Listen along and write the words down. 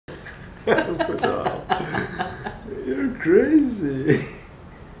You're crazy.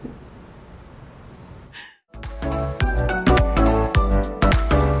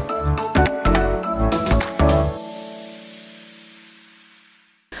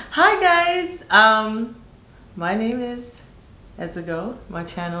 Hi guys, my name is Ezigo. My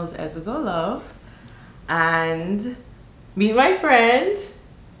channel is Ezigo Love, and meet my friend.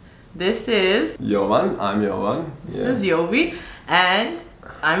 This is Jovan. I'm Jovan. This is Yobi, and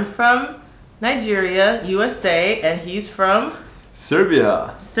I'm from Nigeria, USA, and he's from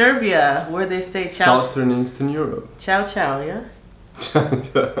Serbia. Serbia, where they say ciao. Southern Eastern Europe. Ciao ciao, yeah? It's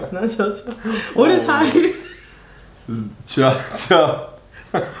not ciao ciao. What is hi? Ciao ciao.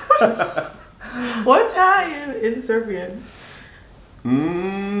 What's hi in Serbian?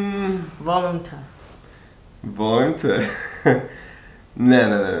 Volim te. Volim te. Ne.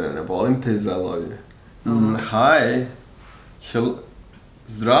 Volim te is I love you. Hi.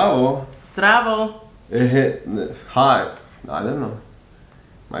 Zdravo. Zdravo. Hi. I don't know.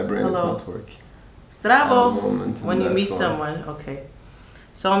 My brain is Hello. not working. Zdravo. When you meet one. someone, okay.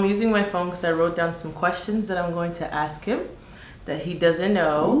 So I'm using my phone because I wrote down some questions that I'm going to ask him that he doesn't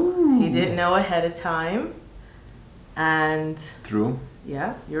know. Ooh. He didn't know ahead of time. And True.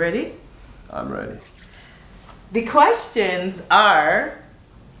 yeah, you ready? I'm ready. The questions are,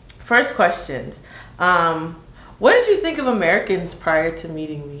 first questions. What did you think of Americans prior to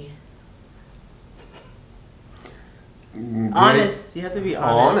meeting me? Great. Honest, you have to be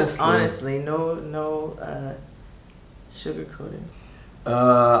honest. Honestly. Honestly, no sugarcoating.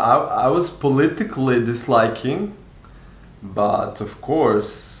 I was politically disliking, but of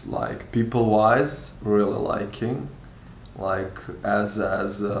course, like people-wise, really liking. Like as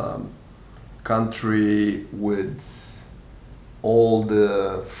a country with all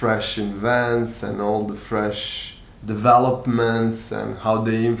the fresh events and all the fresh developments and how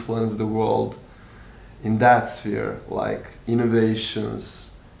they influence the world in that sphere, like innovations.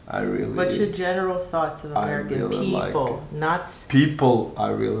 I really. What's your general thoughts of American really people? Not people. I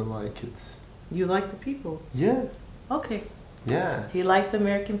really like it. you like the people. Yeah. Okay. Yeah. He liked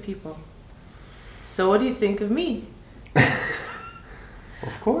American people. So what do you think of me?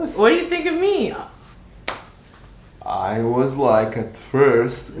 Of course. What do you think of me? I was like at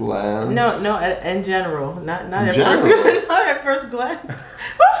first glance. No, in general, not In at general? first, not at first glance.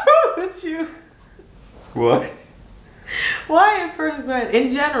 What's wrong with you? What? Why at first glance?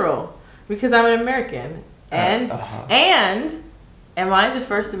 In general, because I'm an American, and and am I the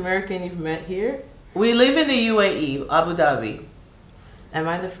first American you've met here? We live in the UAE, Abu Dhabi. Am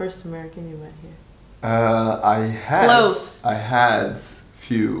I the first American you met here? I had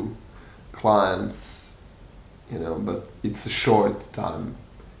few clients, but it's a short time,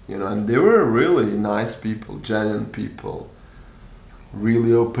 and they were really nice people, genuine people,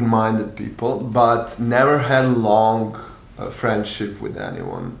 really open-minded people, but never had long friendship with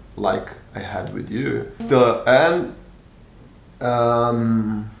anyone like I had with you.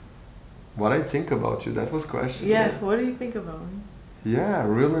 What I think about you, that was question. Yeah, what do you think about me? Yeah,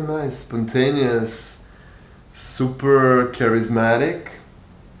 really nice, spontaneous, super charismatic,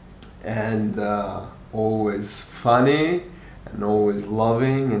 and always funny, and always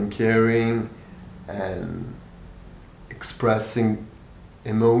loving and caring, and expressing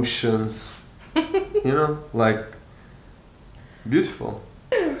emotions, like beautiful.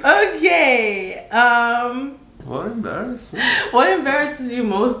 Okay. What embarrassed me? What embarrasses you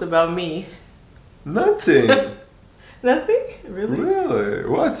most about me? Nothing. Nothing? Really? Really?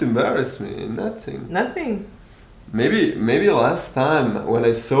 What embarrassed me? Nothing. Nothing. Maybe last time when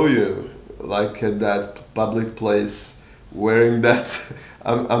I saw you, like at that public place, wearing that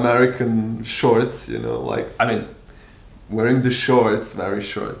American shorts, wearing the shorts very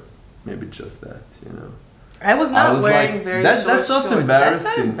short. Maybe just that, I was not wearing like, very that's short not shorts. embarrassing.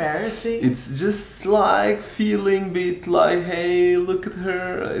 That's not embarrassing. It's just like feeling bit like, hey, look at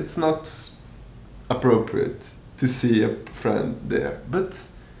her. It's not appropriate to see a friend there, but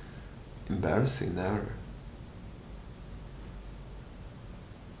embarrassing never.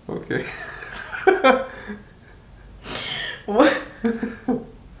 Okay. What?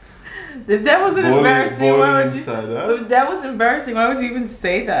 If that wasn't embarrassing, why would you? If that was embarrassing, why would you even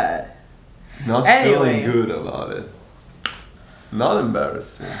say that? Not Anyway. feeling good about it. Not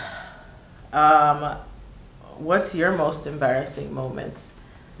embarrassing. What's your most embarrassing moments?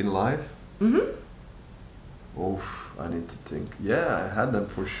 In life? Oof, I need to think. Yeah, I had them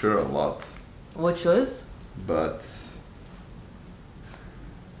for sure a lot. Which was? But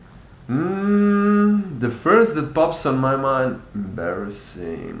the first that pops on my mind,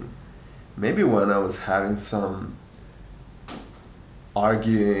 embarrassing. Maybe when I was having some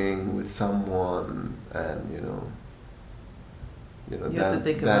arguing with someone, and You have to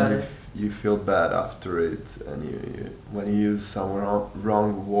think about it. you feel bad after it, and you when you use some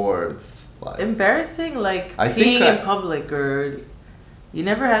wrong words, like Embarrassing, like peeing in public, or you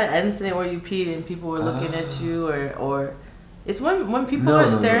never had an incident where you peed and people were looking at you, or it's when people are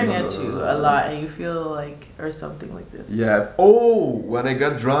staring at you a lot and you feel like, or something like this. Yeah. Oh, when I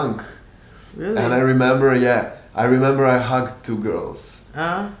got drunk. Really? And I remember I hugged two girls.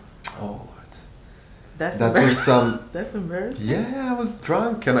 Oh Lord. That was some. That's embarrassing. Yeah, I was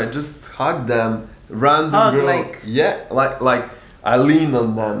drunk and I just hugged them, random girls. Like, yeah, like I leaned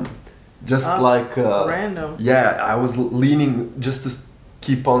on them, just like random. Yeah, I was leaning just to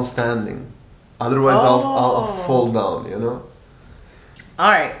keep on standing. Otherwise, I'll fall down.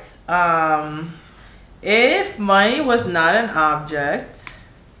 All right. If money was not an object,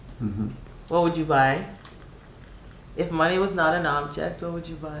 what would you buy? If money was not an object, what would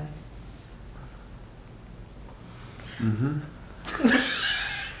you buy?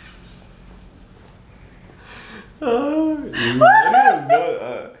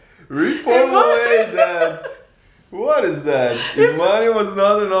 Reformulate that. What is that? If money was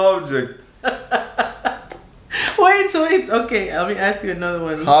not an object. Wait. Okay, let me ask you another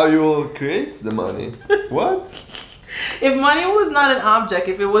one. How you will create the money? What? If money was not an object,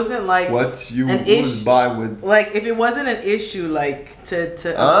 if it wasn't like what you would buy with, like if it wasn't an issue, like to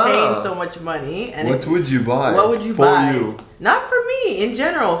obtain so much money, and what would you buy? What would you buy? For you? Not for me, in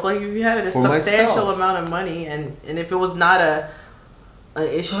general. Like if you had a substantial amount of money, and if it was not an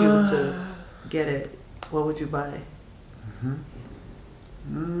issue to get it, what would you buy?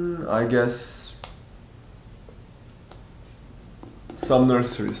 I guess some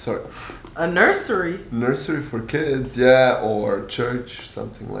nursery. Sorry. A nursery? Nursery for kids, yeah, or church,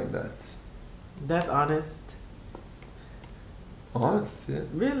 something like that. That's honest. Honest, yeah.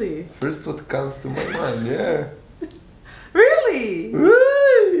 Really? First what comes to my mind, yeah. Really?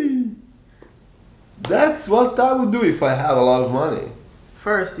 Really? That's what I would do if I had a lot of money.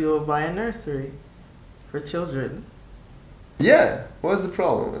 First, you will buy a nursery for children. Yeah, what's the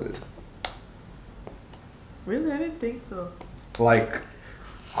problem with it? Really? I didn't think so. Like,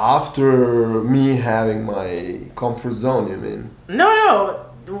 after me having my comfort zone, you mean? No.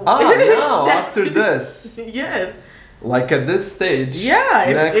 Now, after this. Yeah. Like at this stage. Yeah.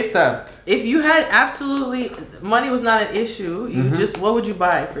 Next step. If you had absolutely, money was not an issue, you just, what would you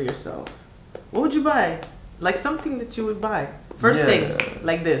buy for yourself? What would you buy? Like something that you would buy. First thing,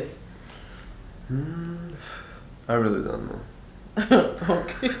 like this. I really don't know.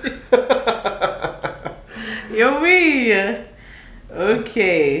 Okay. Yo, me.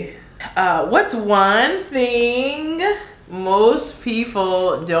 Okay. What's one thing most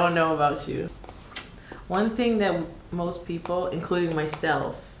people don't know about you? One thing that most people, including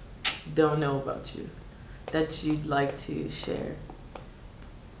myself, don't know about you that you'd like to share?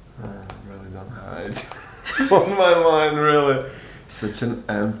 I really don't have it on my mind, really. Such an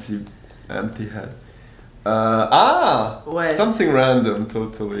empty head. What? Something random,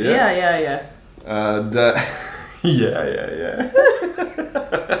 totally. Yeah. Yeah. Yeah.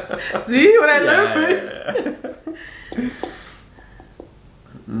 See what I learned?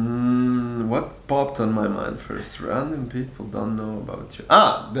 What popped on my mind first? Random people don't know about you.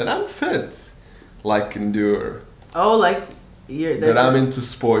 That I'm fit, like endure. Oh, like that I'm into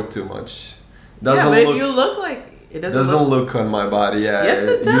sport too much. But you look like it doesn't look on my body. Yeah. Yes,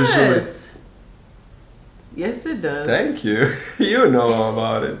 it does. Usually, yes, it does. Thank you. You know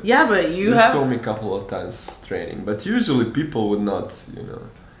about it. Yeah, but you saw me a couple of times training, but usually people would not,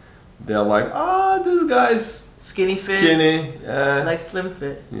 They're like, this guy's skinny fit. Skinny, yeah. Like slim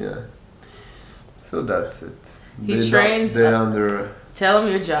fit. Yeah. So that's it. He trains. Tell him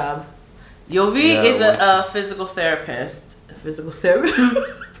your job. Yovi is a physical therapist. A physical therapist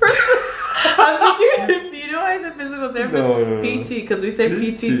person. You know I said physical therapist? No. PT, because we say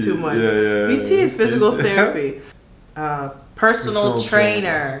PT too much. Yeah. PT is physical therapy. Personal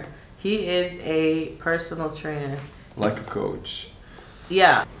trainer. He is a personal trainer. Like a coach.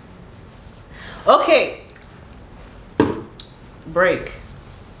 Yeah. Okay. Break.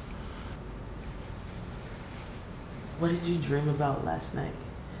 What did you dream about last night?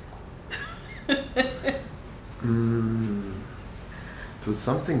 It was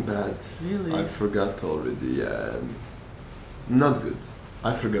something bad. Really? I forgot already. Yeah. Not good.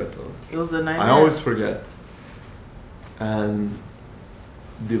 I forgot almost. It was a nightmare. I always forget. And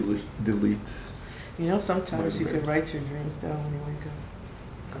delete. Sometimes you can write your dreams down when you wake up.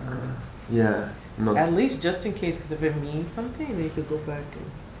 Yeah. At least just in case, because if it means something, then you could go back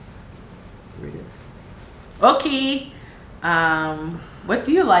and read it. Okay. What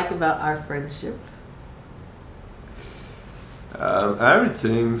do you like about our friendship?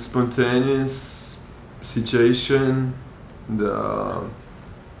 Everything, spontaneous situation, the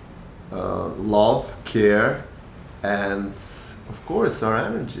love, care, and of course our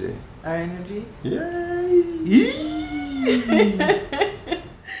energy. Our energy? Yay!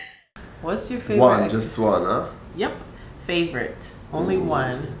 What's your favorite? One, just one, huh? Yep. Favorite. Only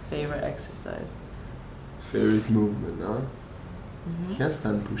one favorite exercise. Favorite movement, huh? Mm-hmm.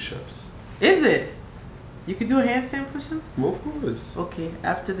 Handstand push-ups. Is it? You could do a handstand push-up? Well, of course. Okay,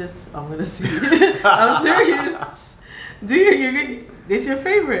 after this, I'm gonna see. I'm serious. Do you? It's your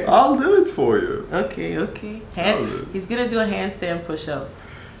favorite. I'll do it for you. Okay, okay. I'll do it. He's gonna do a handstand push-up.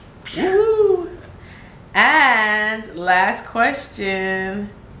 Woo! And last question.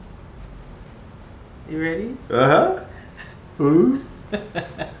 You ready? Uh-huh.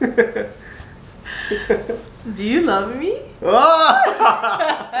 Do you love me?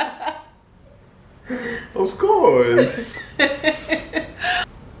 Of course.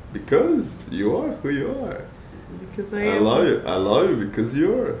 Because you are who you are. Because I love you. I love you because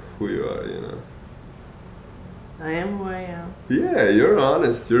you're who you are, you know. I am who I am. Yeah, you're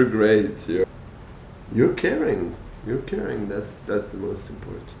honest, you're great. You're caring. You're caring. That's the most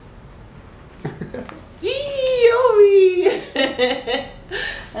important. Obi!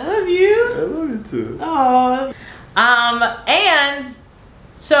 I love you. I love you too. Oh. And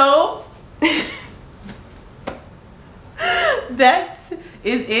so that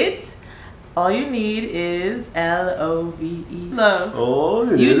is it. All you need is L-O-V-E. Love. All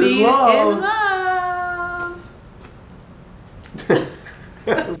you need is love.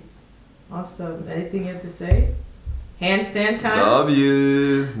 Love. Awesome. Anything you have to say? Handstand time? Love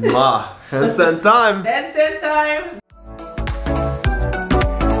you. Mwah. Handstand time. Handstand time.